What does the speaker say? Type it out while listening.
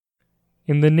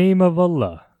In the name of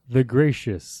Allah, the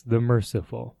Gracious, the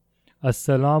Merciful.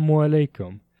 Assalamu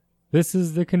alaikum. This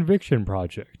is The Conviction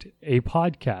Project, a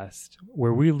podcast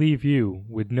where we leave you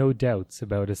with no doubts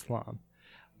about Islam.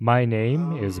 My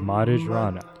name is Maarij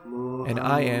Farhan. And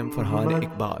I am Farhan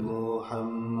Iqbal.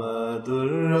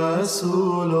 Muhammadur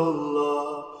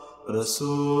Rasulullah,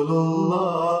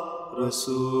 Rasulullah,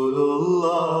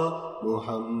 Rasulullah,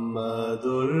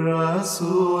 Muhammadur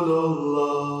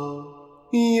Rasulullah.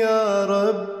 Ya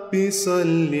Rabbi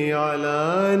salli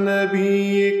ala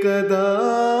nabiyyika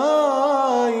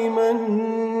daiman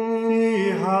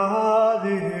fi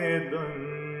hadhihi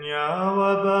dunya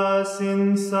wa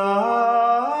basin sani.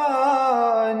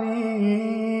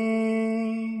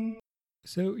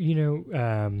 So,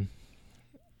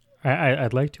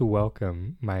 I'd like to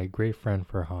welcome my great friend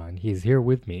Farhan. He's here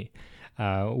with me.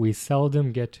 We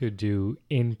seldom get to do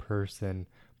in-person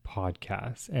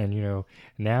podcasts. And,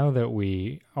 now that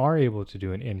we are able to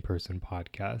do an in-person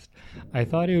podcast, I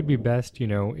thought it would be best,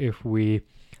 if we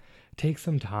take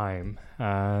some time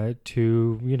to,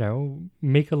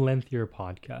 make a lengthier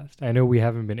podcast. I know we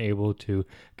haven't been able to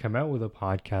come out with a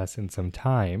podcast in some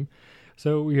time.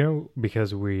 So,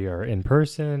 because we are in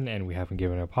person and we haven't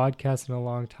given a podcast in a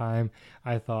long time,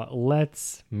 I thought,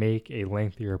 let's make a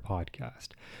lengthier podcast.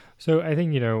 So I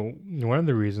think, one of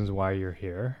the reasons why you're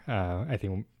here, I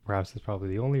think perhaps it's probably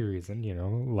the only reason,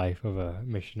 life of a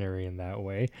missionary in that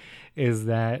way, is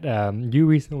that you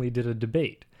recently did a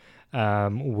debate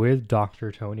with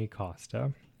Dr. Tony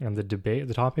Costa. And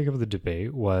the topic of the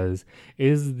debate was,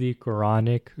 is the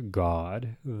Quranic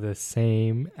God the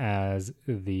same as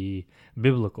the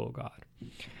biblical God?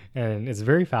 And it's a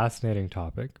very fascinating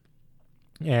topic.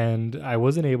 And I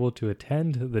wasn't able to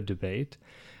attend the debate,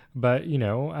 but,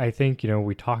 I think,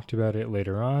 we talked about it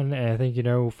later on. And I think,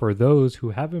 for those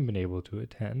who haven't been able to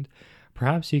attend,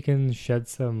 perhaps you can shed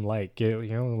some light,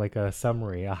 like a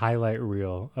summary, a highlight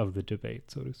reel of the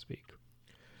debate, so to speak.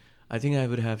 I think I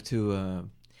would have to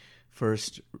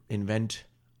first invent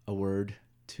a word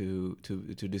to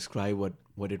describe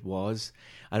what it was.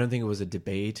 I don't think it was a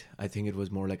debate. I think it was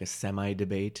more like a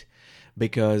semi-debate,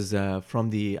 because from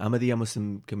the Ahmadiyya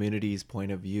Muslim community's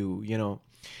point of view,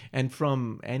 and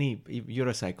from you're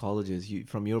a psychologist,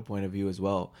 from your point of view as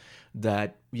well,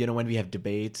 that, when we have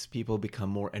debates, people become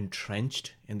more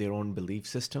entrenched in their own belief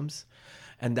systems.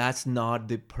 And that's not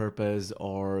the purpose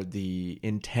or the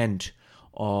intent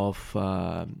of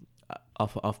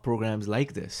programs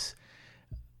like this.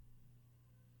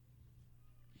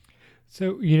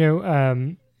 So,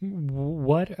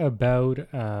 what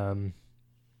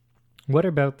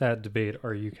about that debate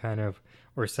are you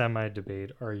or semi-debate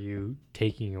are you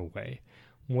taking away?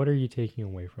 What are you taking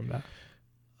away from that?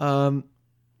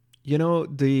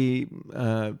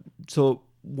 So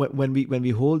when we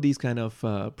hold these kind of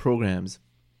programs,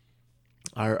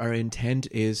 our intent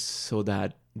is so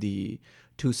that the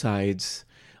two sides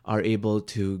are able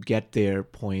to get their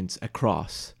points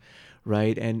across,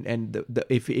 right? And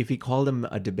if we call them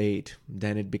a debate,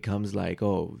 then it becomes like,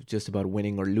 just about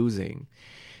winning or losing.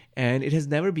 And it has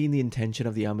never been the intention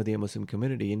of the Ahmadiyya Muslim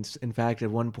community. In fact,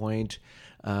 at one point,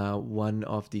 one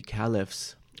of the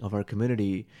caliphs of our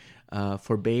community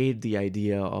forbade the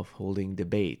idea of holding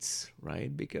debates,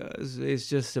 right? Because it's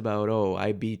just about,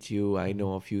 I beat you, I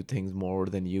know a few things more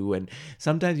than you. And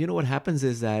sometimes, what happens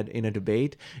is that in a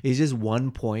debate, it's just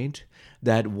one point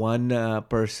that one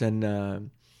person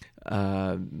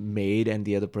made, and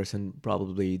the other person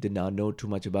probably did not know too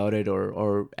much about it,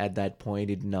 or at that point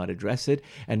did not address it.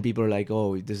 And people are like,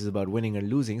 this is about winning or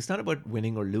losing. It's not about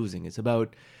winning or losing. It's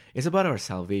about our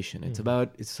salvation. It's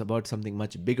about something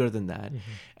much bigger than that.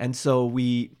 And so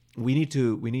we need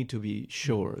to be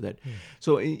sure that.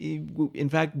 So in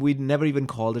fact, we never even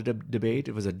called it a debate.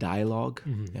 It was a dialogue.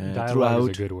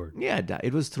 Dialogue is a good word. Yeah,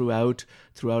 it was throughout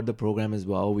the program as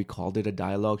well. We called it a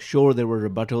dialogue. Sure, there were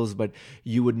rebuttals, but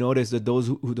you would notice that those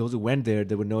who went there,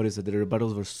 they would notice that the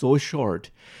rebuttals were so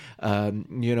short.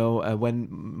 When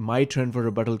my turn for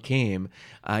rebuttal came,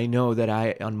 I know that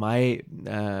on my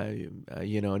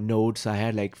notes, I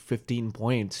had like 15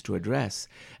 points to address,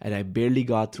 and I barely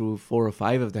got through 4 or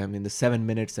 5 of them in the 7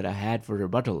 minutes that I had for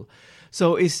rebuttal.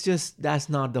 So it's just, that's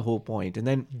not the whole point. And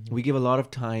then we give a lot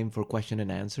of time for question and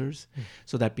answers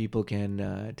so that people can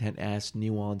ask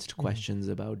nuanced questions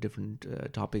about different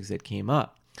topics that came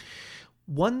up.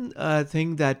 One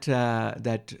thing that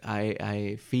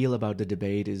I feel about the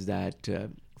debate is that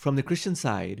from the Christian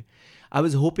side, I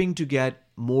was hoping to get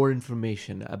more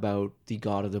information about the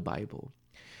God of the Bible.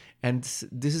 And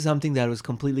this is something that was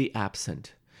completely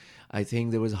absent. I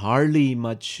think there was hardly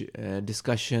much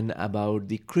discussion about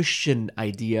the Christian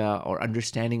idea or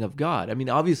understanding of God. I mean,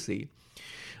 obviously,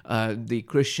 The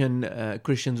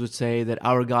Christians would say that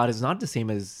our God is not the same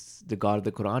as the God of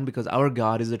the Quran, because our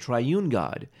God is a triune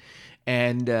God,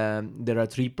 and there are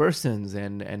three persons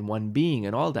and one being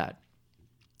and all that.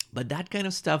 But that kind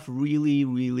of stuff really,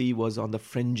 really was on the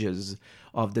fringes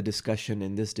of the discussion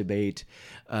in this debate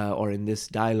or in this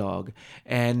dialogue.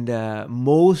 And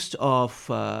most of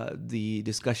the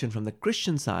discussion from the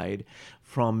Christian side,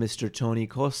 from Mr. Tony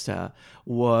Costa,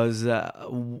 was,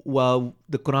 well,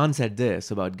 the Quran said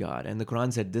this about God, and the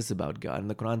Quran said this about God, and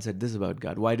the Quran said this about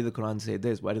God. Why did the Quran say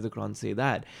this? Why did the Quran say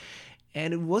that?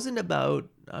 And it wasn't about,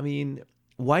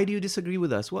 why do you disagree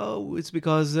with us? Well, it's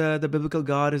because the biblical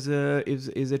God is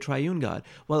a triune God.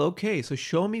 Well, okay, so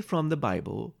show me from the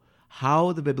Bible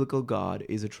how the biblical God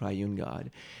is a triune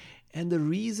God. And the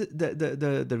reason,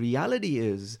 the reality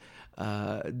is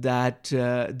that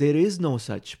there is no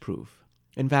such proof.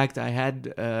 In fact, I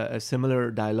had a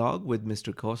similar dialogue with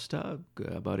Mr. Costa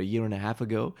about a year and a half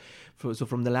ago. So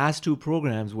from the last two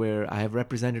programs where I have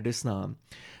represented Islam,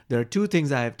 there are two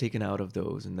things I have taken out of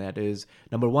those, and that is,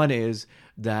 number one is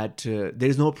that there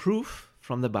is no proof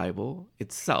from the Bible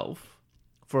itself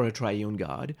for a triune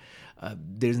God.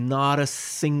 There's not a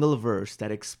single verse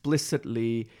that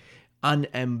explicitly,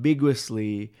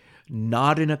 unambiguously,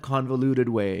 not in a convoluted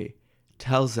way,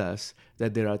 tells us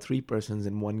that there are three persons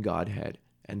in one Godhead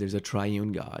and there's a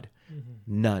triune God.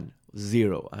 Mm-hmm. None.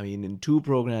 Zero. In two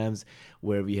programs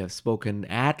where we have spoken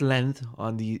at length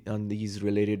on these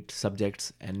related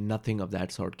subjects, and nothing of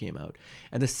that sort came out.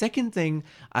 And the second thing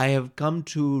I have come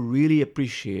to really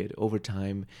appreciate over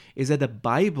time is that the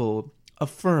Bible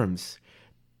affirms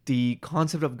the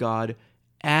concept of God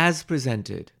as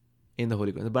presented in the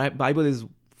Holy Quran. The Bible is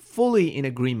fully in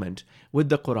agreement with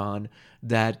the Quran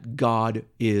that God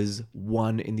is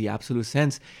one in the absolute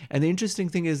sense. And the interesting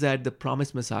thing is that the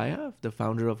promised Messiah, the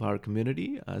founder of our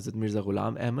community, Hazrat Mirza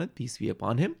Ghulam Ahmad, peace be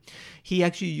upon him, he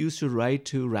actually used to write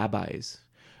to rabbis,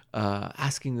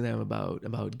 asking them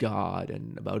about God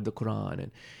and about the Quran.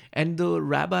 And the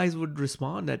rabbis would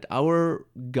respond that our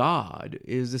God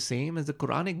is the same as the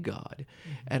Quranic God.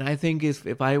 Mm-hmm. And I think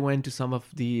if I went to some of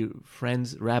the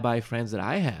rabbi friends that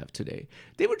I have today,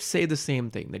 they would say the same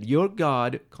thing, that your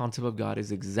God, concept of God,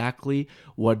 is exactly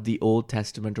what the Old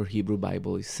Testament or Hebrew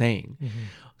Bible is saying. Mm-hmm.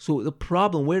 So the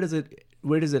problem, where does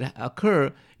it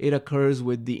occur? It occurs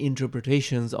with the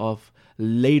interpretations of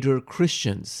later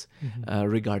Christians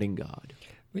regarding God.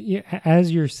 Yeah,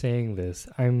 as you're saying this,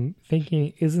 I'm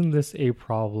thinking, isn't this a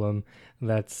problem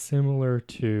that's similar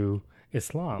to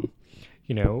Islam?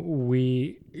 You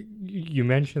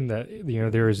mentioned that,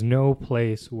 there is no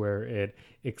place where it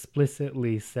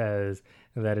explicitly says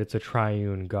that it's a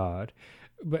triune God.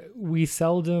 But we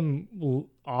seldom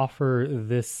offer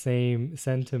this same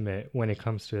sentiment when it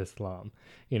comes to Islam.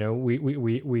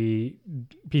 We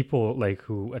people like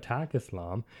who attack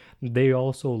Islam, they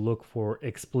also look for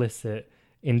explicit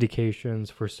indications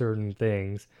for certain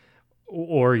things,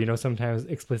 or sometimes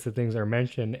explicit things are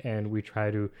mentioned and we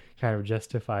try to kind of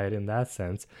justify it in that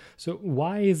sense. So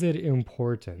why is it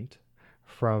important,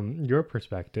 from your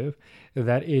perspective,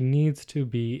 that it needs to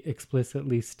be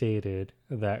explicitly stated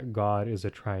that God is a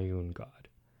triune God?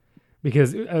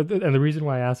 Because and the reason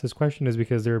why I ask this question is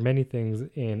because there are many things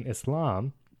in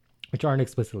Islam which aren't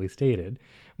explicitly stated,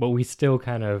 but we still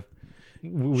kind of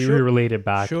relate it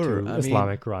back to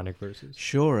Islamic Quranic verses.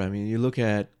 Sure. You look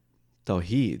at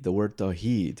Tawheed, the word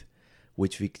Tawheed,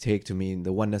 which we take to mean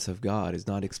the oneness of God, is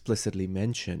not explicitly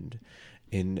mentioned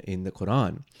in the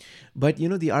Quran. But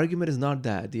the argument is not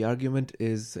that. The argument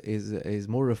is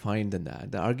more refined than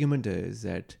that. The argument is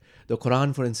that the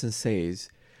Quran, for instance, says,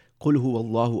 "Qul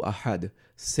huwallahu ahad,"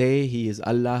 say He is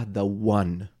Allah the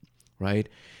One, right?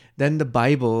 Then the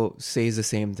Bible says the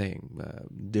same thing.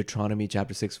 Deuteronomy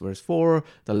chapter 6 verse 4,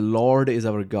 the Lord is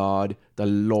our God, the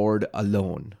Lord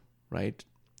alone, right?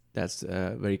 That's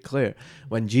very clear.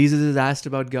 When Jesus is asked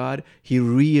about God, He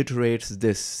reiterates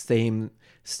this same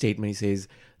statement. He says,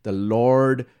 the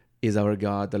Lord is our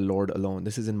God, the Lord alone.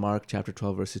 This is in Mark chapter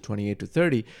 12 verses 28 to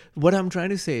 30. What I'm trying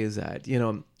to say is that,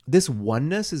 this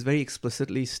oneness is very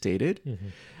explicitly stated,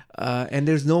 and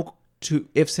there's no two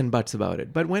ifs and buts about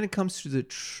it. But when it comes to the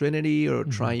Trinity or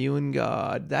triune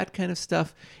God, that kind of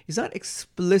stuff is not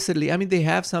explicitly. They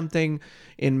have something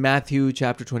in Matthew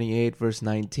chapter 28 verse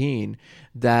 19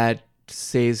 that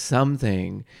says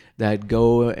something that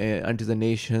go unto the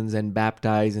nations and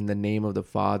baptize in the name of the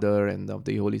Father and of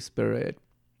the Holy Spirit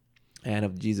and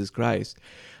of Jesus Christ.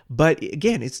 But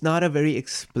again, it's not a very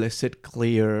explicit,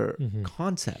 clear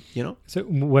concept, So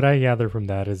what I gather from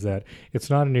that is that it's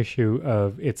not an issue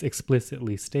of it's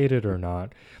explicitly stated or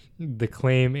not. The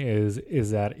claim is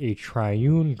that a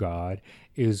triune God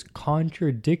is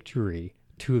contradictory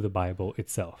to the Bible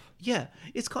itself. Yeah,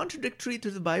 it's contradictory to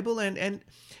the Bible, and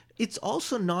it's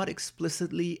also not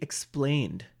explicitly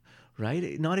explained,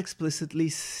 right? Not explicitly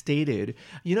stated.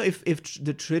 You know, if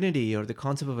the Trinity or the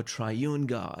concept of a triune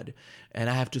God, and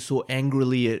I have to so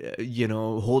angrily,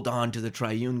 hold on to the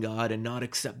triune God and not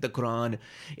accept the Quran,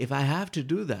 if I have to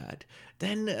do that,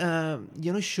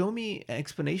 then, show me an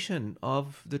explanation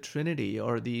of the Trinity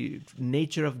or the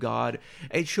nature of God.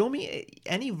 And show me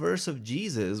any verse of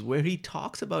Jesus where he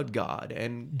talks about God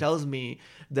and tells me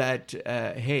that,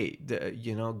 hey,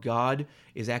 God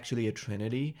is actually a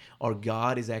Trinity, or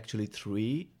God is actually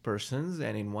three persons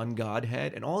and in one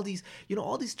Godhead, and all these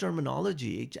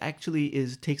terminology actually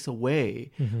takes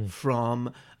away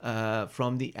from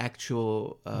the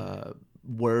actual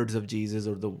words of Jesus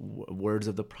or the words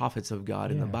of the prophets of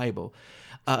God in the Bible.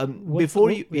 What's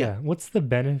the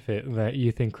benefit that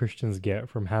you think Christians get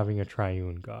from having a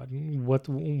triune God?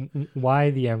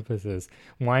 Why the emphasis?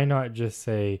 Why not just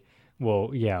say, well,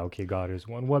 yeah, okay, God is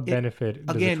one? What benefit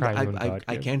does a triune God give?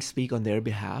 I can't speak on their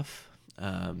behalf,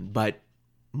 but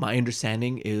my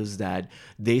understanding is that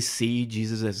they see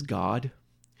Jesus as God,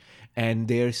 and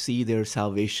they see their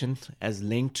salvation as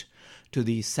linked to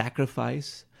the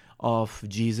sacrifice of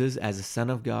Jesus as a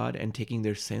Son of God and taking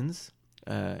their sins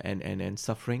and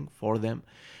suffering for them.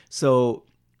 So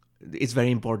it's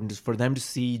very important for them to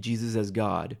see Jesus as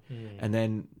God, and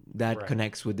then that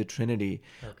connects with the Trinity.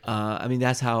 Okay.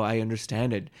 That's how I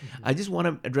understand it. I just want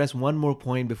to address one more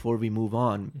point before we move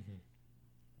on.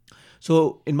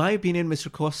 So, in my opinion,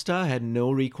 Mr. Costa had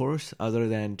no recourse other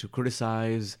than to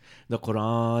criticize the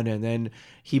Quran. And then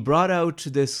he brought out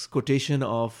this quotation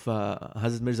of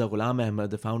Hazrat Mirza Ghulam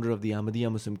Ahmad, the founder of the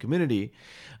Ahmadiyya Muslim community,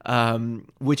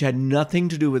 which had nothing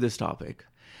to do with this topic.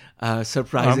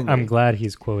 Surprisingly. I'm glad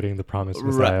he's quoting the Promised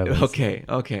Messiah. Right.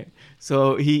 Okay.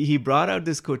 So he brought out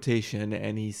this quotation,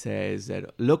 and he says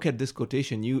that, look at this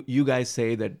quotation. You guys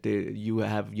say that you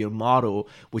have your motto,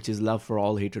 which is love for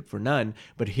all, hatred for none.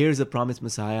 But here's the Promised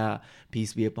Messiah,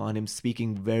 peace be upon him,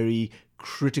 speaking very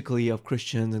critically of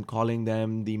Christians and calling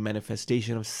them the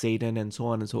manifestation of Satan and so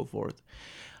on and so forth.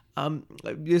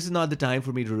 This is not the time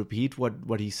for me to repeat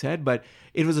what he said, but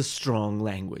it was a strong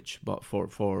language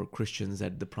for Christians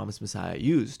that the Promised Messiah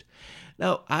used.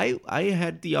 Now, I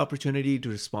had the opportunity to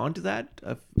respond to that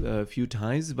a few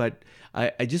times, but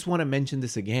I just want to mention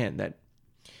this again, that,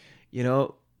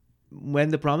 when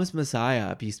the Promised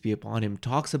Messiah, peace be upon him,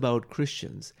 talks about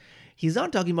Christians, he's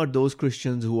not talking about those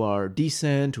Christians who are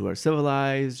decent, who are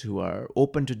civilized, who are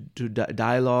open to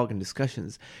dialogue and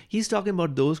discussions. He's talking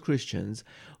about those Christians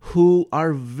who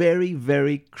are very,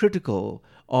 very critical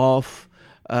of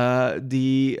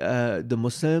the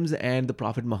Muslims and the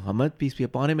Prophet Muhammad, peace be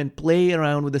upon him, and play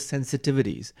around with the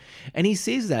sensitivities. And he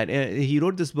says that. He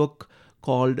wrote this book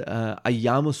called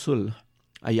Ayyamus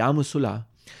Sulah.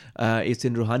 It's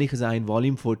in Ruhani Khazain,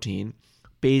 volume 14,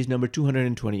 page number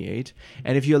 228.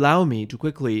 And if you allow me to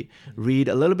quickly read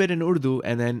a little bit in Urdu,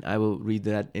 and then I will read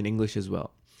that in English as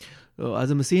well. So,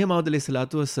 as Masih Maud alayhi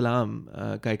salatu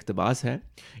wassalam ka iqtibas hai.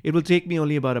 It will take me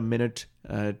only about a minute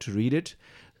to read it.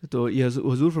 तो ये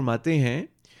हुजूर फरमाते हैं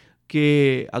कि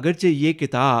अगरचे ये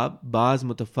किताब बाज़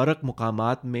मुतफ़रक़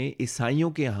मुक़ामात में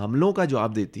ईसाइयों के हमलों का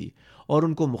जवाब देती और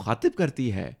उनको मुखातिब करती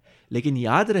है, लेकिन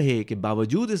याद रहे कि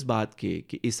बावजूद इस बात के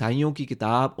कि ईसाइयों की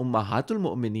किताब उम्महातुल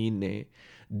मोमिनीन ने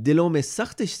दिलों में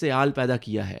सख्त इश्तियाल पैदा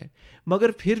किया है,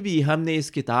 मगर फिर भी हमने इस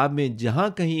किताब में जहाँ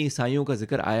कहीं ईसाइयों का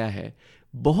जिक्र आया है,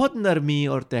 बहुत नरमी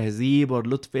और तहज़ीब और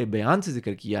लुत्फ़ बयान से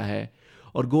जिक्र किया है,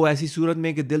 और गो ऐसी सूरत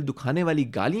में कि दिल दुखाने वाली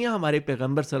गालियाँ हमारे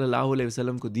पैगम्बर सल्लल्लाहु अलैहि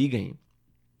वसल्लम को दी गईं।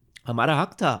 हमारा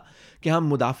हक़ था कि हम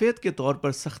मुदाफ़ियत के तौर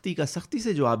पर सख्ती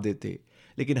से जवाब देते,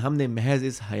 लेकिन हमने महज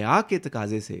इस हया के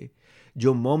तकाज़े से,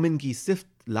 जो मोमिन की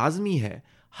सिफ़त लाजमी है,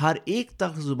 हर एक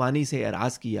तक ज़ुबानी से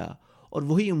एराज़ किया और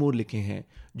वही उमूर लिखे हैं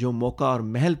जो मौका और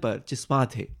महल पर चिस्पा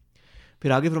थे।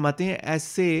 फिर आगे फरमाते हैं,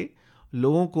 ऐसे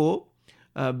लोगों को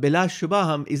बिलाशुबा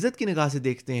हम इज़्ज़त की निगाह से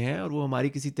देखते हैं, और वो हमारी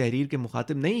किसी तहरीर के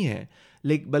मुखातिब नहीं हैं,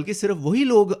 बल्कि सिर्फ वही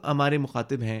लोग हमारे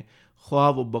मुखातिब हैं, ख्वाह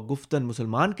वो बगुफ्तन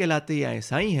मुसलमान कहलाते या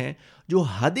ईसाई हैं, जो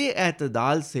हद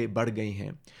एतदाल से बढ़ गए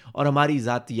हैं और हमारी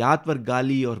ज़ातियात पर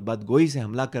गाली और बदगोई से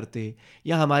हमला करते,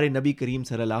 या हमारे नबी करीम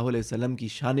सल्लल्लाहु अलैहि वसल्लम की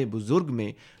शान बुज़ुर्ग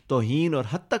में तौहीन और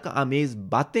हद तक आमेज़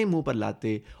बातें मुँह पर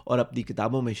लाते और अपनी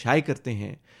किताबों में शाये करते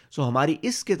हैं। सो हमारी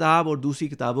इस किताब और दूसरी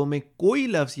किताबों में कोई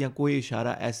लफ्ज़ या कोई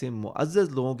इशारा ऐसे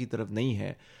मुअज़्ज़ज़ लोगों की तरफ नहीं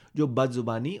है जो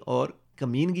बदज़ुबानी और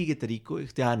कमीनगी के तरीक़ को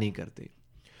इख्तियार नहीं करते।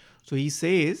 So he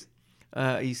says,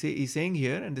 he's saying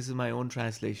here, and this is my own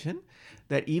translation,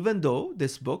 that even though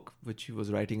this book, which he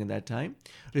was writing at that time,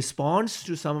 responds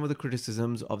to some of the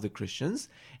criticisms of the Christians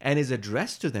and is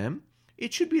addressed to them,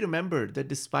 it should be remembered that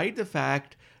despite the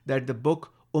fact that the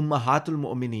book Ummahatul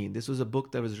Mu'mineen, this was a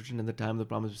book that was written in the time of the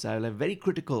Promised Messiah, very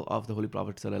critical of the Holy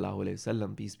Prophet Sallallahu Alaihi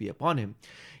Wasallam, peace be upon him.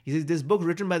 He says, this book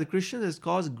written by the Christians has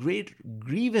caused great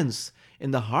grievance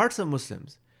in the hearts of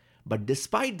Muslims. But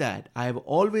despite that, I have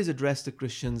always addressed the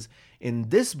Christians in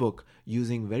this book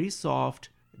using very soft,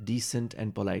 decent,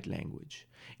 and polite language.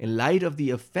 In light of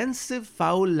the offensive,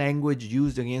 foul language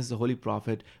used against the Holy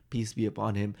Prophet, peace be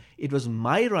upon him, it was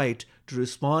my right to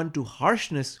respond to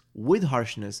harshness with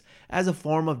harshness as a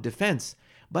form of defense.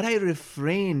 But I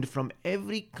refrained from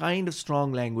every kind of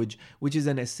strong language, which is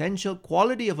an essential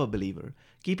quality of a believer,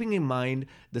 keeping in mind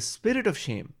the spirit of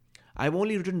shame. I've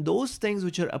only written those things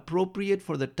which are appropriate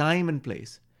for the time and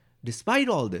place. Despite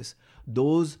all this,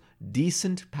 those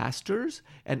decent pastors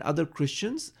and other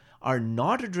Christians are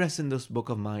not addressed in this book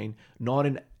of mine, nor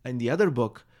in the other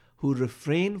book, who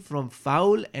refrain from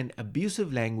foul and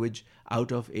abusive language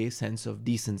out of a sense of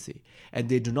decency. And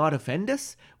they do not offend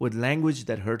us with language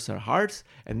that hurts our hearts,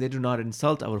 and they do not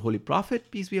insult our Holy Prophet,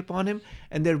 peace be upon him,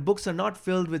 and their books are not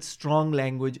filled with strong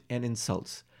language and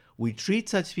insults. We treat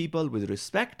such people with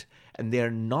respect, and they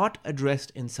are not addressed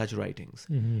in such writings.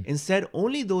 Instead,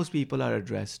 only those people are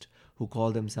addressed who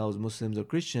call themselves Muslims or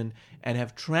Christian and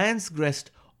have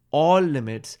transgressed all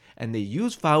limits, and they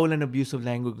use foul and abusive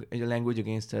language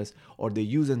against us, or they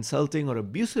use insulting or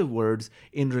abusive words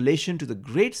in relation to the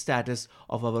great status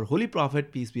of our Holy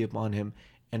Prophet, peace be upon him,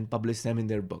 and publish them in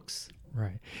their books.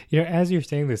 Right. As you're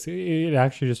saying this, it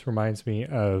actually just reminds me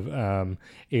of a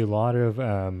lot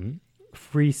of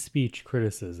free speech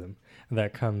criticism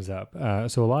that comes up.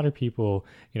 So a lot of people,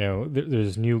 there's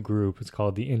this new group, it's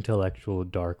called the intellectual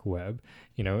dark web.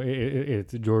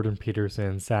 It's Jordan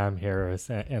Peterson, Sam Harris,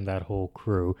 and that whole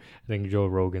crew. I think Joe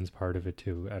Rogan's part of it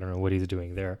too. I don't know what he's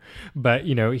doing there. But,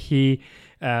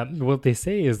 what they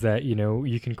say is that,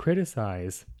 you can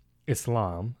criticize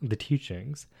Islam, the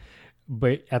teachings,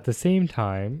 but at the same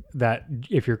time, that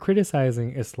if you're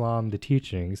criticizing Islam, the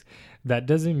teachings, that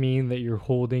doesn't mean that you're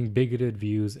holding bigoted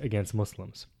views against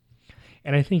Muslims.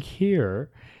 And I think here,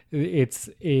 it's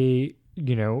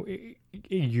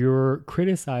you're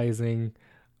criticizing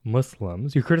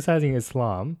Muslims, you're criticizing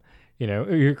Islam,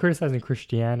 you're criticizing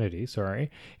Christianity, and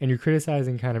you're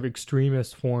criticizing kind of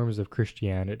extremist forms of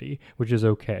Christianity, which is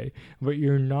okay, but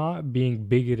you're not being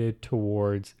bigoted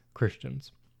towards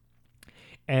Christians.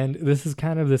 And this is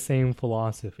kind of the same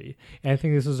philosophy. And I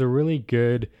think this is a really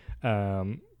good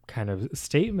kind of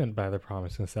statement by the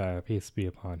Promised Messiah, peace be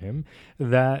upon him,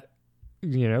 that,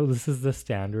 this is the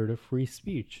standard of free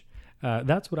speech.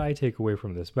 That's what I take away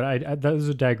from this. But that is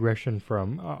a digression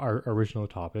from our original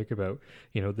topic about,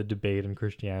 the debate in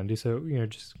Christianity. So,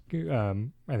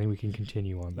 I think we can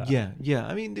continue on that. Yeah.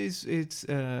 I mean,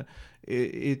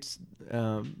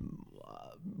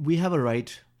 we have a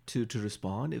right to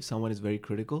respond if someone is very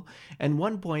critical. And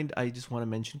one point I just want to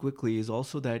mention quickly is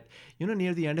also that,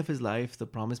 near the end of his life, the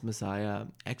Promised Messiah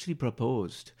actually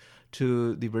proposed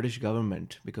to the British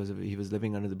government, because he was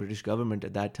living under the British government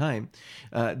at that time,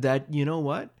 that,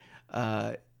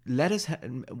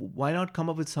 why not come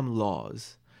up with some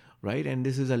laws, right? And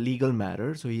this is a legal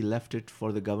matter, so he left it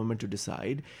for the government to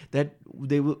decide that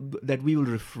we will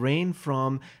refrain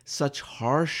from such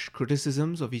harsh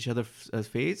criticisms of each other's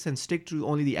faiths and stick to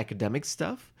only the academic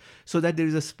stuff, so that there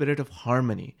is a spirit of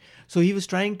harmony. So he was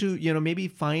trying to, maybe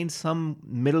find some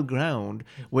middle ground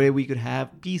where we could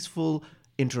have peaceful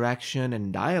interaction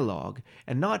and dialogue,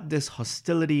 and not this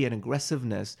hostility and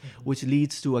aggressiveness, which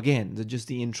leads to, again, just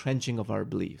the entrenching of our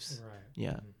beliefs.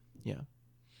 Right.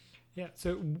 Yeah.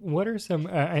 So what are some,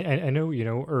 I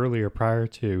know, earlier prior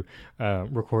to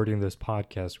recording this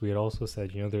podcast, we had also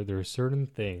said, there are certain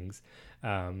things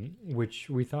which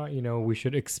we thought, we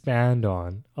should expand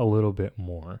on a little bit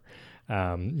more.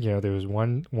 There was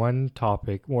one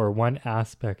topic or one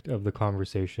aspect of the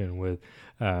conversation with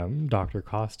Dr.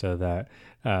 Costa that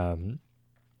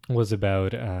was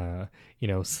about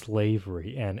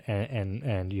slavery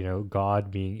and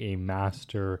God being a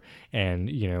master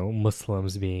and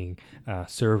Muslims being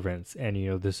servants,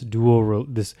 and this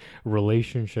this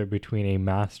relationship between a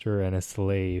master and a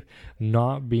slave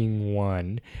not being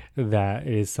one that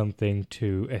is something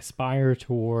to aspire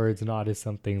towards, not as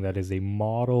something that is a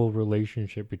model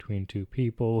relationship between two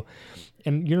people.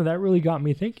 And that really got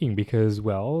me thinking, because,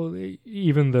 well,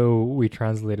 even though we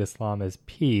translate Islam as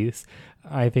peace,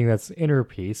 I think that's inner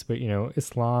peace, but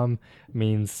Islam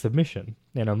means submission,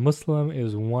 and a Muslim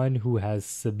is one who has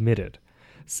submitted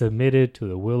to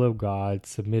the will of God,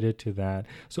 submitted to that.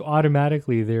 So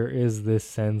automatically there is this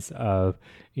sense of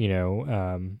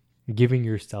giving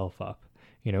yourself up,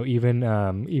 Even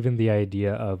the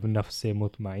idea of nafse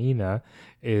mutmaina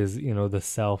is, the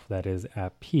self that is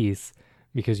at peace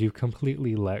because you've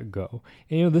completely let go.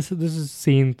 And, this is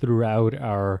seen throughout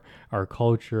our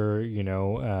culture.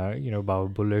 Baba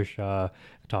Bulleh Shah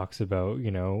talks about,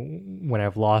 when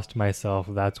I've lost myself,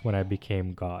 that's when I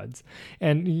became God's.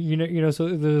 And so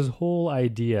there's this whole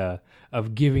idea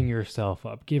of giving yourself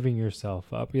up.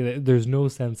 There's no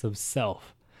sense of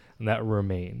self that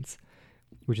remains,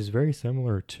 which is very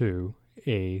similar to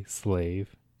a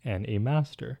slave and a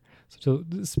master. So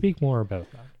speak more about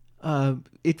that.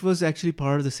 It was actually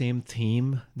part of the same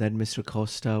theme that Mr.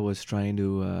 Costa was trying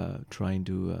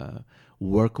to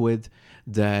work with,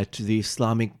 that the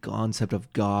Islamic concept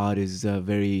of God is a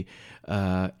very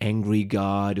angry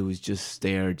God who is just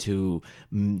there to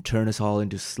turn us all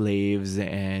into slaves,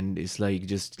 and it's like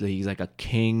he's like a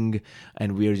king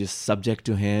and we're just subject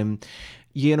to him.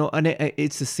 And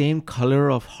it's the same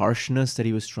color of harshness that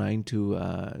he was trying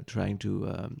to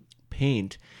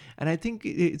paint. And I think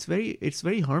it's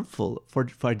very harmful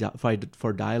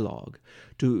for dialogue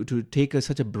to take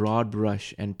such a broad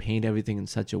brush and paint everything in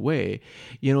such a way.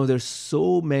 There's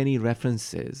so many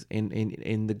references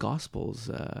in the Gospels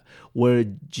where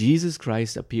Jesus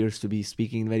Christ appears to be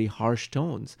speaking in very harsh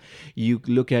tones. You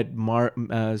look at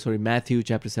Matthew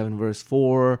chapter 7 verse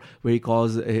 4, where he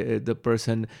calls the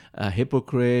person a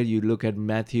hypocrite. You look at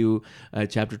Matthew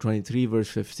chapter 23 verse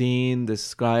 15, the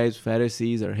scribes,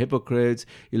 Pharisees are hypocrites.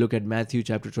 You look at Matthew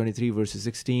chapter 23 verses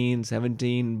 16,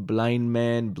 17, blind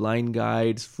men, blind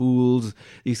guides, fools,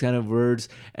 these kind of words.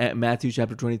 Matthew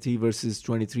chapter 23 verses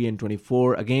 23 and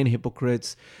 24, again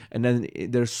hypocrites. And then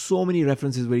there's so many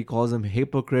references where he calls them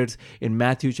hypocrites. In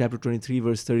Matthew chapter 23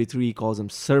 verse 33, he calls them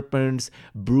serpents,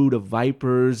 brood of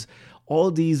vipers.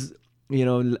 All these,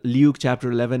 Luke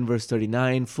chapter 11 verse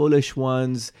 39, foolish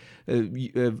ones.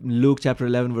 Luke chapter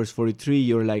 11 verse 43,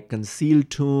 you're like concealed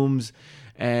tombs,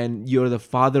 and you're the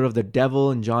father of the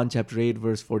devil in John chapter 8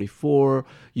 verse 44.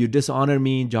 You dishonor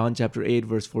me in John chapter 8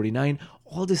 verse 49.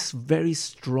 All this very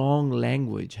strong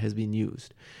language has been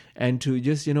used. And to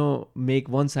just, make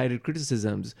one-sided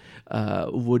criticisms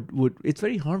would it's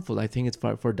very harmful. I think it's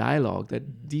for dialogue, that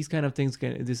these kind of things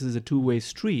this is a two-way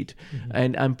street. Mm-hmm.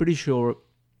 And I'm pretty sure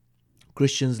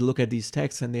Christians look at these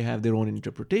texts and they have their own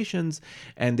interpretations,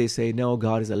 and they say, no,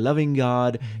 God is a loving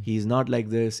God. Mm-hmm. He's not like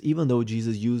this, even though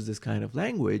Jesus used this kind of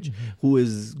language, mm-hmm. who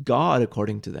is God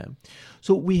according to them.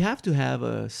 So we have to have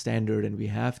a standard, and we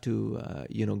have to,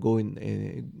 go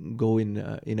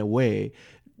in a way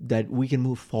that we can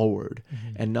move forward,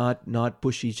 mm-hmm. and not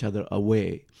push each other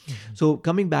away. Mm-hmm. So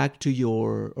coming back to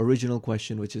your original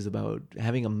question, which is about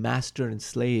having a master and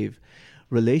slave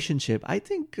relationship, I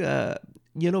think,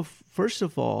 first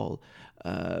of all,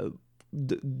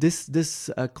 this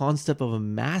concept of a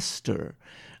master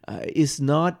is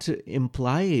not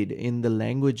implied in the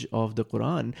language of the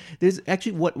Quran. There's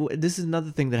actually this is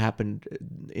another thing that happened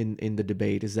in the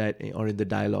debate, is that, or in the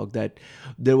dialogue, that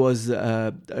there was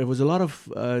a lot of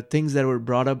things that were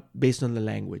brought up based on the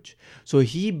language. So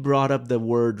he brought up the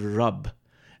word Rabb,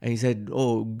 and he said,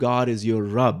 "Oh, God is your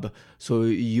Rabb, so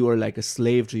you are like a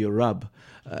slave to your Rabb."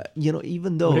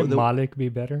 Even though would Malik be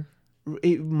better?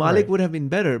 Malik would have been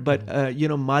better, but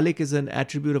Malik is an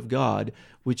attribute of God,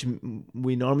 which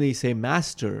we normally say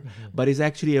master, mm-hmm. but is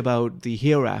actually about the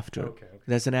hereafter. Okay.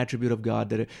 That's an attribute of God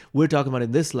that we're talking about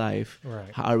in this life.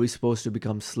 Right. How are we supposed to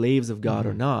become slaves of God, mm-hmm.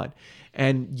 or not?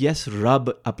 And yes,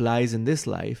 Rabb applies in this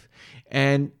life,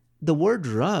 and the word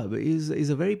Rabb is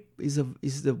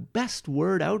the best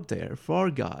word out there for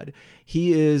God.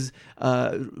 He is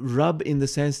Rabb in the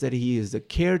sense that he is the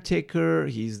caretaker,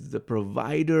 he's the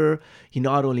provider. He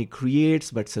not only creates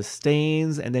but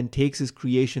sustains, and then takes his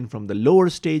creation from the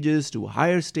lower stages to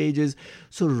higher stages.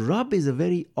 So Rabb is a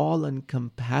very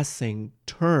all-encompassing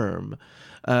term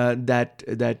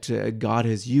that God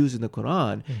has used in the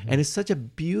Quran, mm-hmm. and it's such a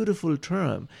beautiful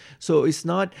term. So it's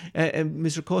not. And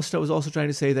Mr. Costa was also trying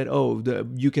to say that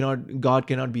God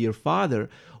cannot be your father.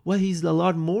 Well, he's a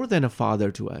lot more than a father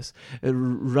to us.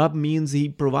 Rabb means he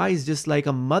provides just like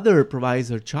a mother provides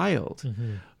her child,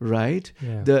 mm-hmm. right?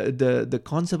 Yeah. The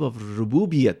concept of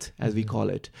rububiyat, as mm-hmm. we call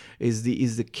it, is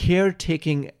the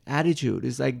caretaking attitude.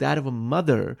 It's like that of a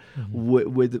mother, mm-hmm.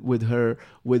 with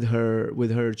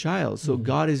her child. So mm-hmm.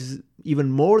 God is even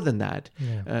more than that,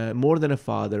 more than a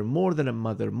father, more than a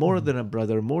mother, more mm-hmm. than a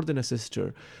brother, more than a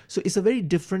sister. So it's a very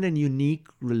different and unique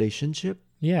relationship.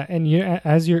 Yeah, and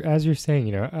as you're saying,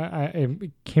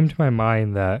 it came to my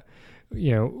mind that,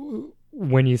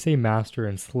 when you say master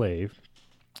and slave,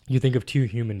 you think of two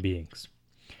human beings,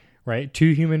 right?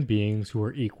 Two human beings who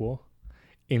are equal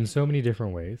in so many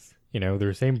different ways, They're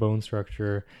the same bone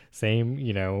structure,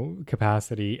 same,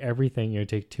 capacity, everything.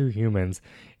 Take two humans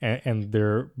and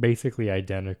they're basically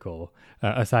identical,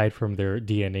 aside from their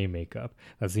DNA makeup.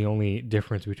 That's the only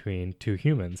difference between two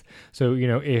humans. So,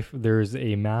 if there's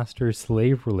a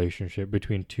master-slave relationship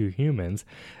between two humans,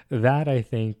 that I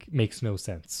think makes no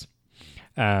sense.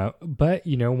 But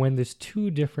when there's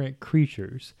two different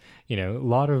creatures, a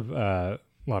lot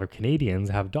of Canadians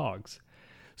have dogs.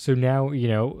 So now,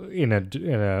 in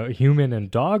a human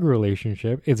and dog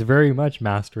relationship, it's very much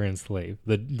master and slave.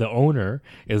 The owner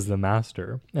is the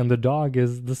master and the dog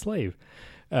is the slave,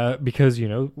 because,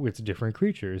 it's different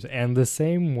creatures. And the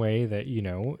same way that,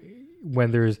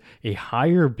 when there's a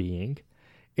higher being,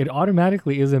 it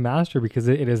automatically is a master because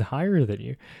it is higher than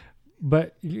you.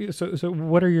 But so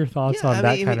what are your thoughts on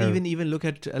that kind of? Even look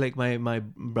at like my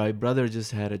brother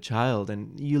just had a child,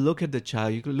 and you look at the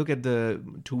child, you could look at the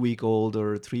 2-week-old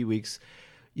or 3 weeks.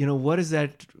 What is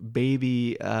that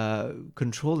baby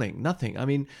controlling? Nothing. I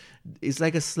mean, it's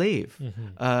like a slave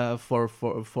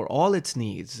for all its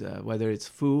needs, whether it's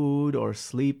food or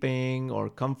sleeping or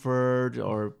comfort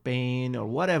or pain or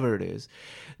whatever it is.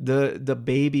 The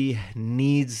baby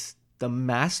needs the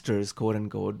masters, quote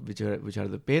unquote, which are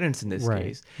the parents in this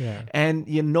case. Yeah. And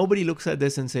nobody looks at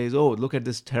this and says, oh, look at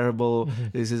this terrible,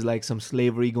 this is like some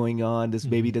slavery going on, this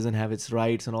baby doesn't have its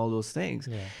rights and all those things.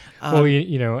 Yeah. Well,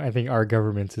 I think our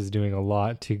government is doing a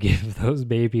lot to give those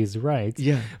babies rights.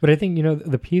 Yeah. But I think,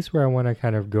 the piece where I want to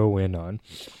kind of go in on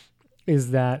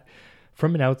is that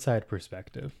from an outside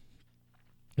perspective,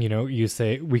 you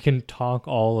say we can talk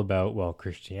all about, well,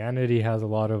 Christianity has a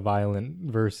lot of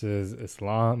violent verses,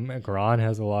 Islam, Quran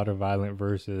has a lot of violent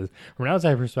verses. From an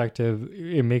outside perspective,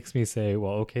 it makes me say,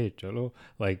 well, okay, chalo,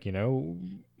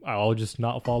 I'll just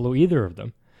not follow either of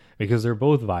them because they're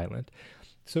both violent.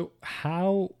 So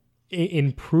how,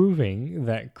 in proving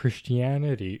that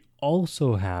Christianity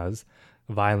also has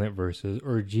violent verses,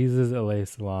 or Jesus alayhi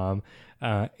salam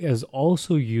has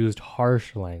also used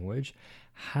harsh language,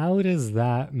 how does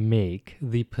that make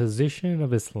the position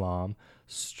of Islam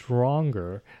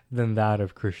stronger than that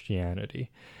of Christianity?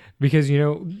 Because,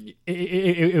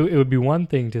 it would be one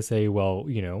thing to say, well,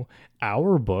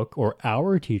 our book or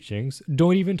our teachings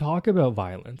don't even talk about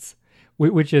violence,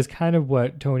 which is kind of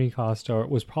what Tony Costa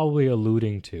was probably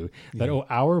alluding to, that,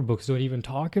 our books don't even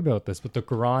talk about this, but the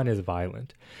Quran is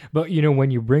violent. But,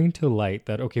 when you bring to light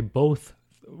that, okay, both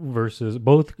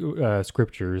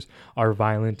scriptures are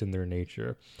violent in their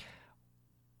nature,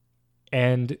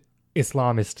 and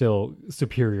Islam is still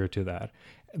superior to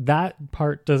that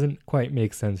part doesn't quite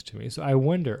make sense to me. So I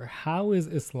wonder, how is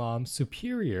Islam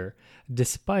superior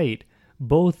despite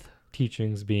both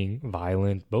teachings being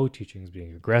violent, both teachings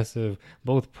being aggressive,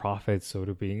 both prophets, so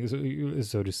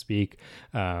to speak,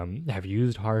 have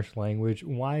used harsh language?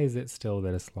 Why is it still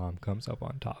that Islam comes up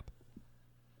on top?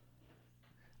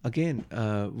 Again,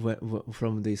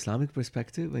 from the Islamic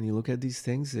perspective, when you look at these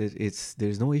things,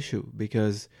 there's no issue,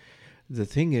 because the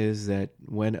thing is that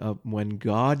when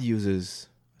God uses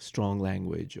strong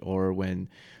language, or when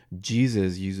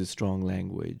Jesus uses strong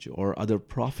language, or other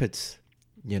prophets,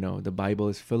 the Bible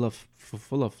is full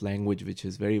of language which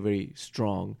is very, very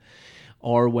strong,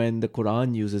 or when the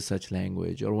Quran uses such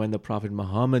language, or when the Prophet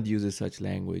Muhammad uses such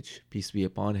language, peace be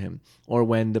upon him, or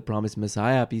when the promised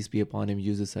Messiah, peace be upon him,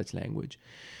 uses such language.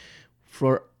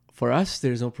 For us,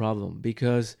 there's no problem,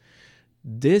 because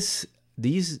this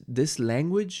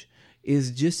language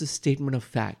is just a statement of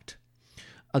fact.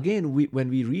 Again, when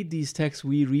we read these texts,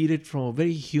 we read it from a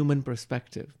very human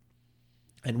perspective.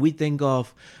 And we think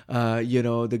of,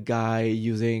 the guy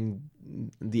using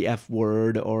the F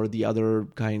word or the other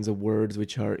kinds of words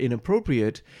which are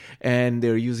inappropriate, and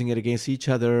they're using it against each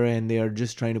other, and they are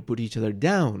just trying to put each other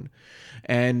down,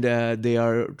 and they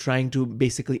are trying to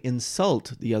basically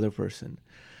insult the other person.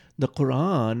 The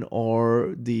Quran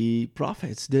or the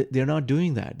prophets, they're not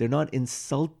doing that. They're not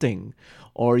insulting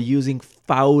or using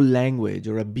foul language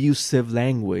or abusive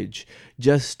language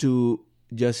just to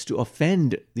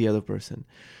offend the other person.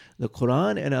 The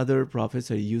Quran and other prophets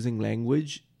are using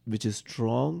language which is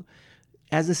strong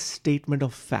as a statement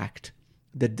of fact,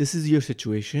 that this is your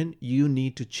situation, you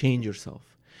need to change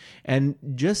yourself. And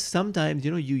just sometimes,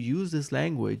 you use this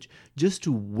language just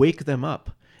to wake them up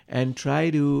and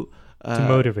try to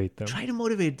motivate them. Try to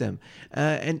motivate them.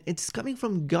 And it's coming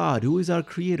from God, who is our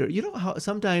creator. You know how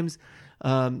sometimes,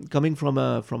 coming from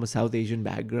a South Asian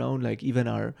background, like even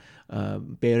our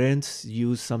parents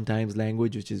use sometimes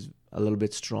language which is a little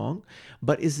bit strong,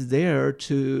 but is there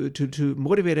to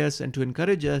motivate us and to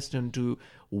encourage us and to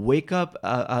wake up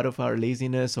out of our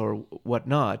laziness or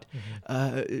whatnot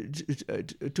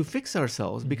to fix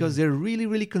ourselves, because they're really,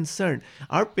 really concerned.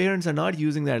 Our parents are not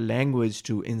using that language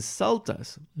to insult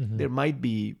us. There might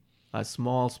be a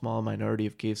small minority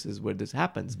of cases where this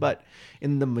happens, but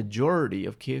in the majority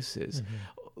of cases,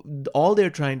 all they're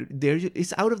trying to,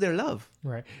 it's out of their love.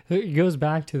 Right. So it goes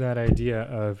back to that idea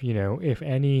of, if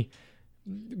any,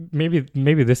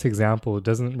 maybe this example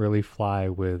doesn't really fly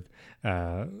with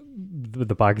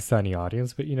the Pakistani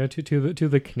audience, but to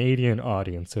the Canadian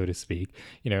audience, so to speak,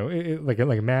 like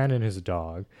a man and his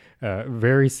dog,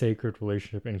 very sacred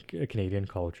relationship in Canadian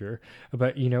culture.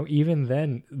 But even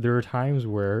then, there are times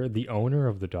where the owner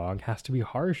of the dog has to be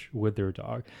harsh with their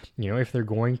dog. If they're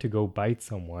going to go bite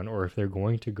someone, or if they're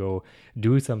going to go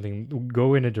do something,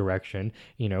 go in a direction,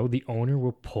 the owner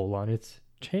will pull on its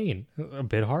chain a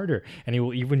bit harder, and he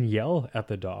will even yell at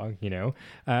the dog.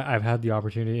 I've had the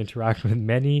opportunity to interact with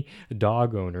many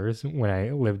dog owners when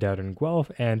I lived out in Guelph,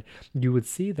 and you would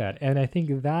see that. And I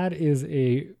think that is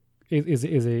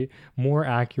a more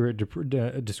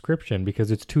accurate description,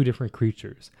 because it's two different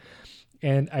creatures.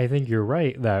 And I think you're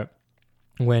right that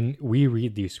when we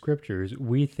read these scriptures,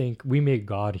 we think we make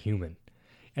God human.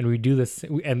 And we do this,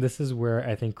 and this is where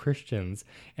I think Christians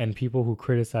and people who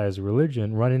criticize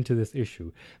religion run into this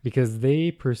issue, because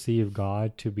they perceive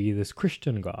God to be this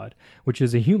Christian God, which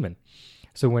is a human.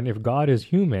 So if God is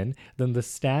human, then the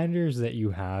standards that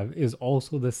you have is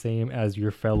also the same as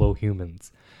your fellow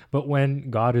humans. But when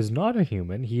God is not a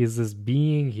human, he is this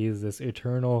being, he is this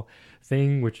eternal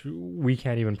thing which we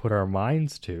can't even put our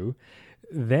minds to,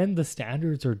 then the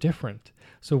standards are different.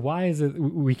 So why is it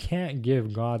we can't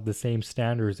give God the same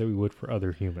standards that we would for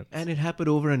other humans? And it happened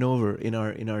over and over in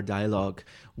our dialogue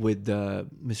with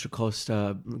Mr.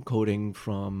 Costa quoting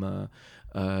from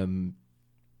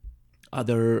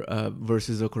other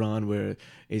verses of Quran where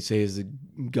it says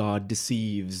God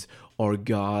deceives or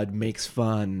God makes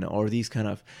fun or these kind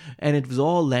of, and it was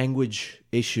all language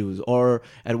issues. Or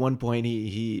at one point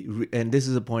he and this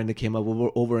is a point that came up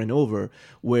over and over,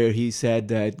 where he said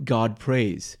that God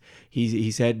prays.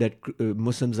 He said that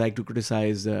Muslims like to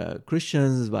criticize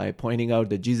Christians by pointing out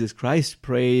that Jesus Christ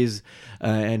prays,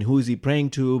 and who is he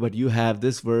praying to? But you have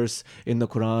this verse in the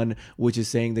Quran which is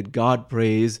saying that God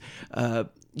prays.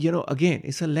 Again,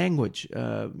 it's a language.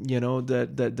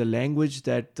 The language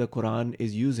that the Quran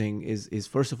is using is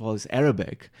first of all is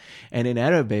Arabic, and in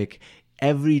Arabic,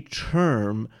 every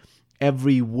term,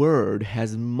 every word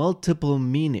has multiple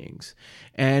meanings,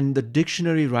 and the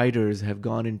dictionary writers have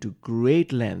gone into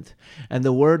great length. And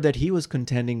the word that he was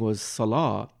contending was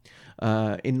salah.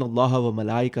 Inna Allaha wa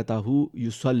malaikatahu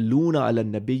yusalluna ala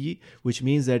nabiyyi, which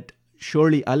means that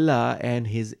surely Allah and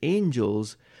his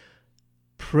angels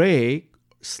pray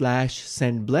 /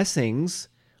 send blessings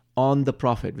on the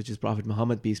Prophet, which is Prophet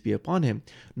Muhammad, peace be upon him.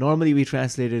 Normally we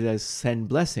translate it as send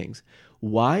blessings.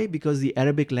 Why? Because the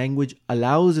Arabic language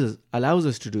allows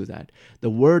us to do that. The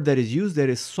word that is used there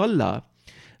is salah.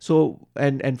 So,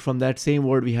 and from that same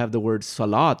word we have the word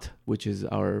salat, which is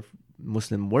our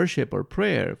Muslim worship or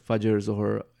prayer, Fajr,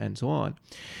 Zuhr, and so on.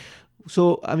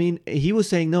 So, I mean, he was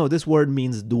saying, no, this word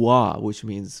means dua, which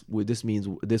means,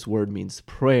 this word means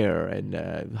prayer,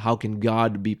 and how can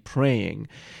God be praying?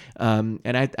 And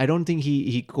I don't think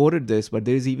he quoted this, but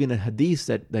there's even a hadith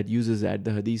that uses that.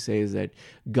 The hadith says that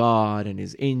God and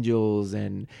his angels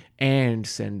and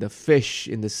ants and the fish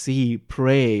in the sea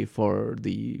pray for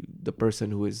the person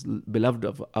who is beloved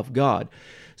of God.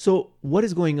 So what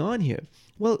is going on here?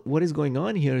 Well, what is going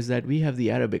on here is that we have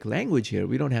the Arabic language here.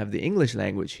 We don't have the English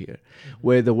language here,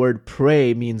 where the word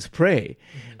pray means pray.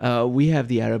 We have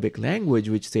the Arabic language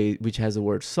which has the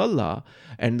word salah,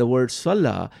 and the word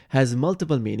salah has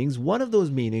multiple meanings. One of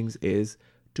those meanings is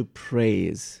to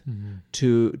praise,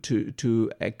 to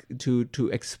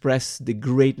express the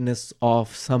greatness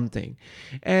of something.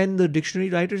 And the dictionary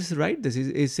writers write this.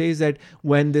 It says that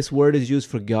when this word is used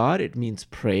for God, it means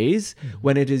praise.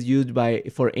 When it is used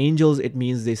for angels, it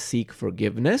means they seek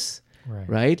forgiveness.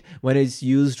 Right? When it's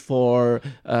used for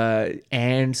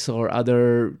ants or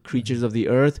other creatures of the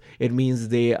earth, it means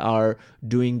they are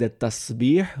doing the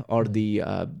tasbih or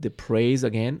the praise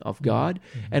again of God.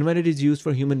 And when it is used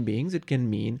for human beings, it can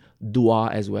mean dua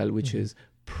as well, which is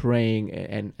praying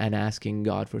and asking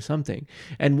God for something.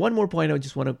 And one more point I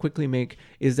just want to quickly make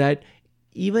is that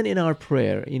even in our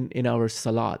prayer, in our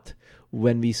salat,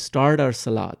 when we start our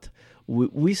salat,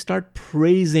 we start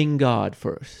praising God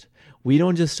first. We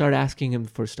don't just start asking him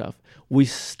for stuff. We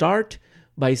start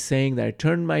by saying that I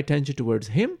turn my attention towards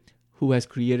him who has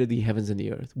created the heavens and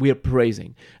the earth. We are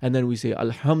praising. And then we say,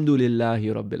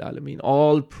 Alhamdulillahi Rabbil Alameen.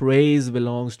 All praise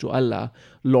belongs to Allah,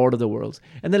 Lord of the worlds.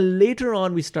 And then later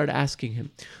on, we start asking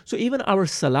Him. So even our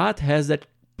salat has that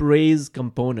praise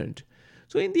component.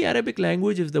 So in the Arabic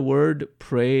language, if the word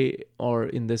pray, or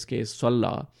in this case,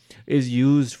 salah, is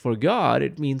used for God,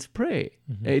 it means pray.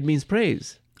 It means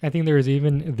praise. I think there's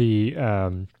even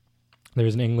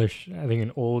there's an English, I think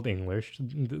in Old English,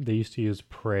 they used to use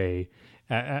pray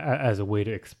as a way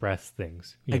to express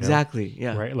things. Exactly,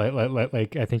 yeah. Right?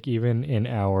 Like I think even in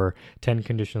our 10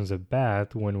 conditions of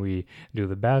bath, when we do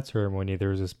the bath ceremony,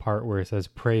 there's this part where it says,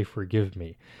 pray, forgive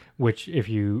me, which if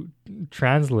you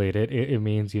translate it, it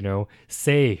means,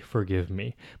 say, forgive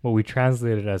me. But we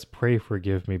translate it as pray,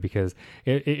 forgive me, because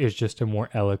it is just a more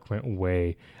eloquent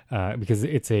way, because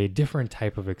it's a different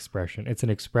type of expression. It's an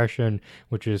expression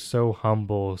which is so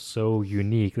humble, so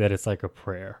unique that it's like a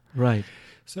prayer. Right.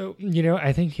 So,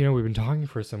 I think, we've been talking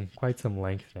for quite some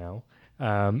length now.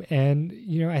 And,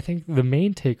 I think the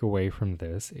main takeaway from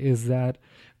this is that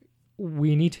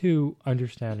we need to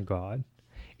understand God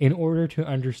in order to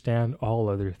understand all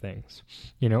other things.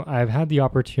 I've had the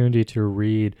opportunity to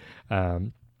read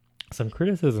some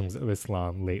criticisms of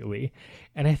Islam lately.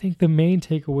 And I think the main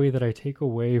takeaway that I take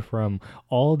away from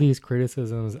all these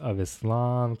criticisms of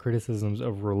Islam, criticisms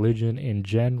of religion in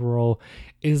general,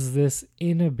 is this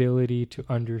inability to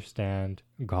understand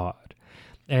God.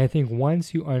 And I think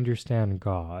once you understand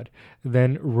God,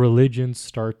 then religions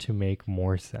start to make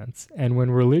more sense. And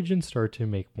when religions start to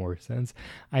make more sense,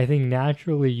 I think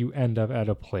naturally you end up at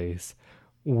a place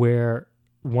where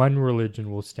one religion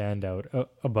will stand out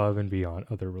above and beyond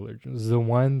other religions. The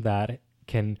one that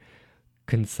can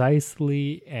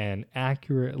concisely and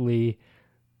accurately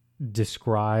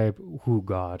describe who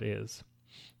God is.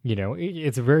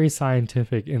 It's very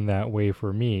scientific in that way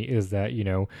for me, is that,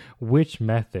 which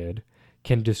method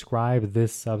can describe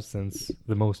this substance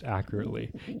the most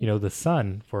accurately. The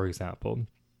sun, for example,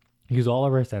 use all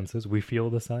of our senses. We feel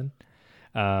the sun.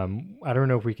 I don't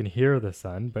know if we can hear the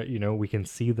sun, but we can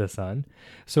see the sun.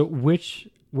 So which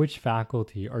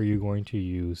faculty are you going to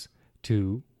use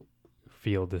to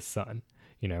feel the sun?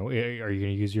 Are you going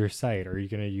to use your sight? Are you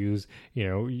going to use,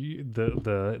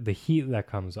 the heat that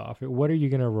comes off it? What are you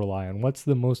going to rely on? What's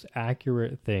the most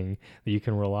accurate thing that you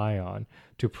can rely on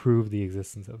to prove the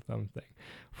existence of something?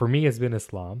 For me, it's been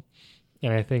Islam.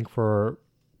 And I think for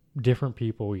different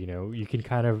people, you can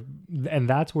kind of, and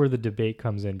that's where the debate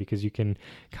comes in, because you can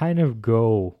kind of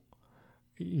go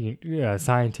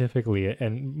scientifically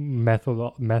and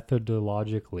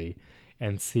methodologically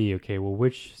and see, okay, well,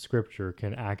 which scripture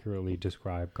can accurately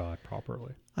describe God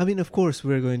properly? I mean, of course,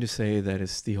 we're going to say that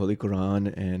it's the Holy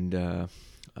Quran, and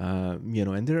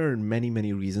and there are many,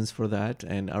 many reasons for that.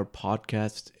 And our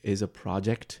podcast is a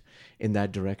project in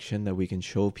that direction, that we can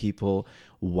show people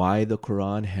why the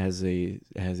Quran has a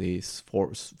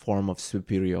form of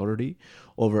superiority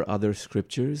over other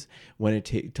scriptures when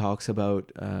it talks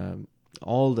about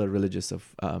all the religious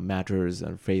matters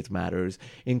and faith matters,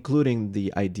 including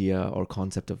the idea or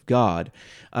concept of God.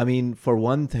 I mean, for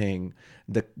one thing,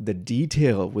 the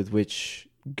detail with which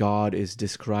God is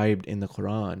described in the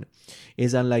Quran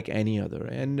is unlike any other.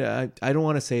 And I don't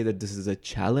want to say that this is a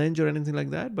challenge or anything like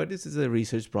that, but this is a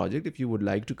research project. If you would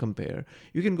like to compare,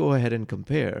 you can go ahead and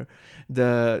compare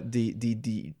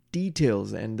the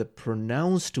details and the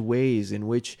pronounced ways in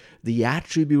which the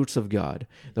attributes of God,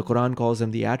 the Quran calls them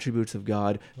the attributes of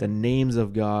God, the names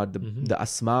of God, the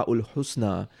Asma'ul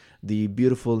Husna, the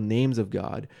beautiful names of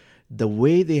God, the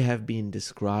way they have been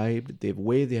described, the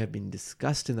way they have been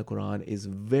discussed in the Quran is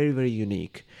very, very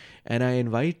unique. And I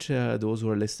invite those who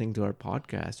are listening to our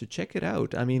podcast to check it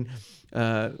out. I mean,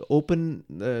 open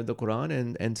the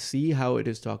Quran and see how it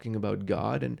is talking about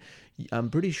God. And I'm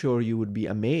pretty sure you would be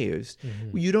amazed.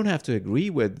 You don't have to agree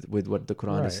with what the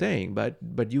Quran is saying,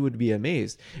 but you would be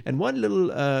amazed. And one little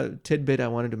tidbit I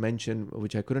wanted to mention,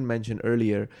 which I couldn't mention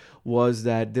earlier, was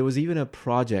that there was even a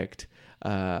project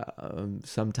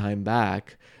some time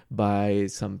back by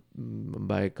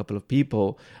a couple of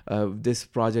people. This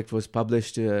project was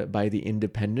published by The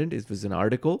Independent. It was an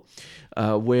article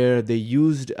where they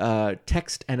used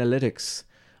text analytics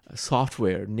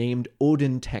software named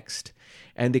Odin Text,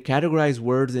 and they categorized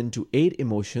words into 8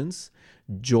 emotions: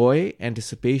 joy,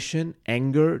 anticipation,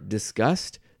 anger,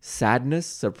 disgust, sadness,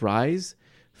 surprise,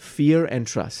 fear, and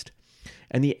trust.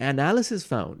 And the analysis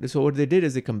found, so what they did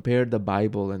is they compared the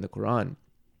Bible and the Quran.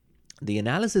 The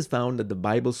analysis found that the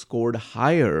Bible scored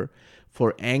higher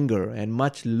for anger and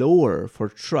much lower for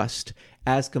trust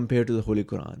as compared to the Holy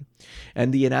Quran.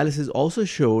 And the analysis also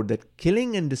showed that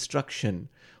killing and destruction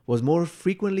was more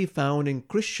frequently found in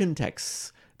Christian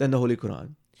texts than the Holy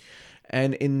Quran.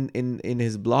 And in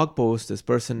his blog post, this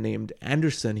person named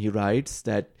Anderson, he writes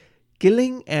that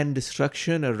killing and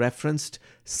destruction are referenced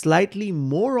slightly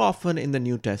more often in the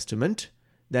New Testament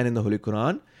than in the Holy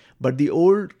Quran, but the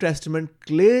Old Testament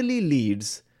clearly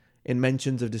leads in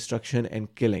mentions of destruction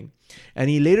and killing.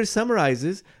 And he later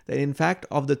summarizes that, in fact,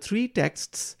 of the three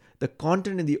texts, the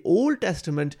content in the Old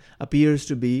Testament appears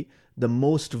to be the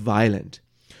most violent.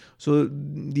 So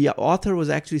the author was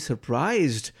actually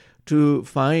surprised to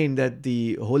find that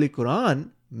the Holy Quran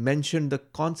mentioned the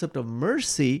concept of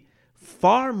mercy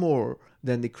far more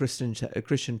than the Christian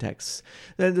texts.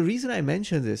 And the reason I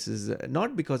mention this is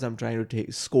not because I'm trying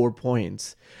to score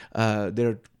points. There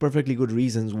are perfectly good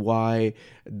reasons why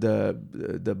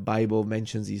the Bible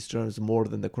mentions these terms more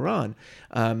than the Quran.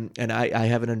 And I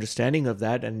have an understanding of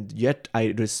that, and yet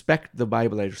I respect the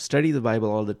Bible. I study the Bible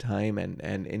all the time,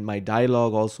 and in my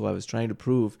dialogue also I was trying to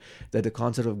prove that the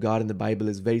concept of God in the Bible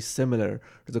is very similar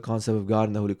to the concept of God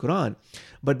in the Holy Quran.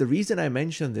 But the reason I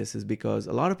mention this is because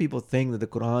a lot of people think that the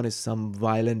Quran is some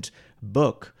violent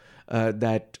book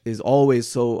that is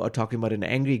always talking about an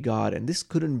angry God, and this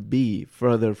couldn't be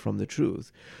further from the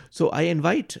truth. So I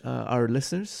invite our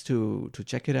listeners to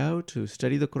check it out, to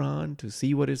study the Quran, to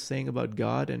see what it's saying about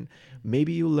God, and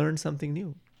maybe you'll learn something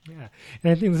new. Yeah.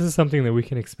 And I think this is something that we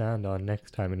can expand on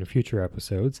next time in future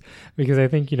episodes, because I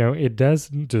think, it does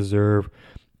deserve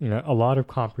a lot of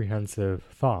comprehensive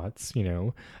thoughts,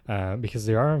 because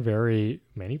there are very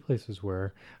many places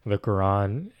where the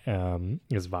Quran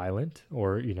is violent,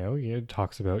 or, it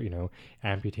talks about,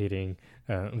 amputating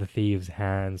the thief's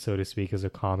hand, so to speak, is a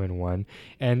common one.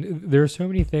 And there are so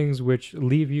many things which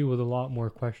leave you with a lot more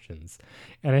questions.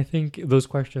 And I think those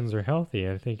questions are healthy.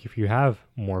 And I think if you have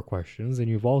more questions, and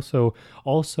you've also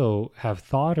have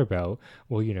thought about,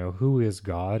 well, who is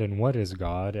God and what is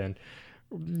God, and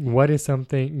what is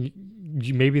something,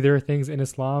 maybe there are things in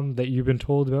Islam that you've been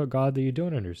told about God that you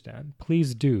don't understand.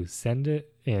 Please do send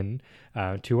it in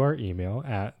to our email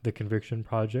at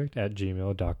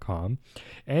theconvictionproject@gmail.com.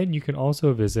 And you can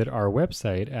also visit our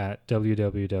website at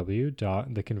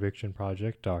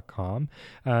www.theconvictionproject.com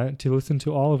to listen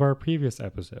to all of our previous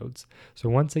episodes. So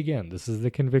once again, this is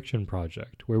The Conviction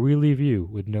Project, where we leave you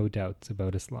with no doubts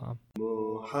about Islam.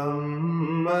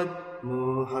 Muhammad,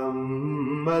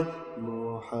 Muhammad,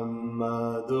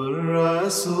 Muhammadur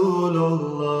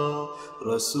Rasulullah,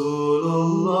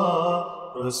 Rasulullah,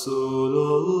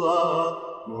 Rasulullah,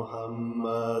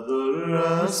 Muhammadur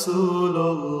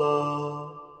Rasulullah.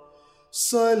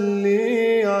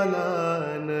 Salli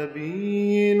ala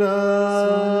nabiyyina,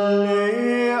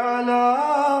 Salli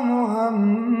ala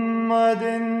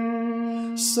Muhammadin,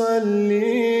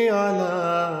 Salli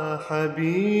ala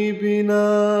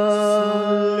حبيبنا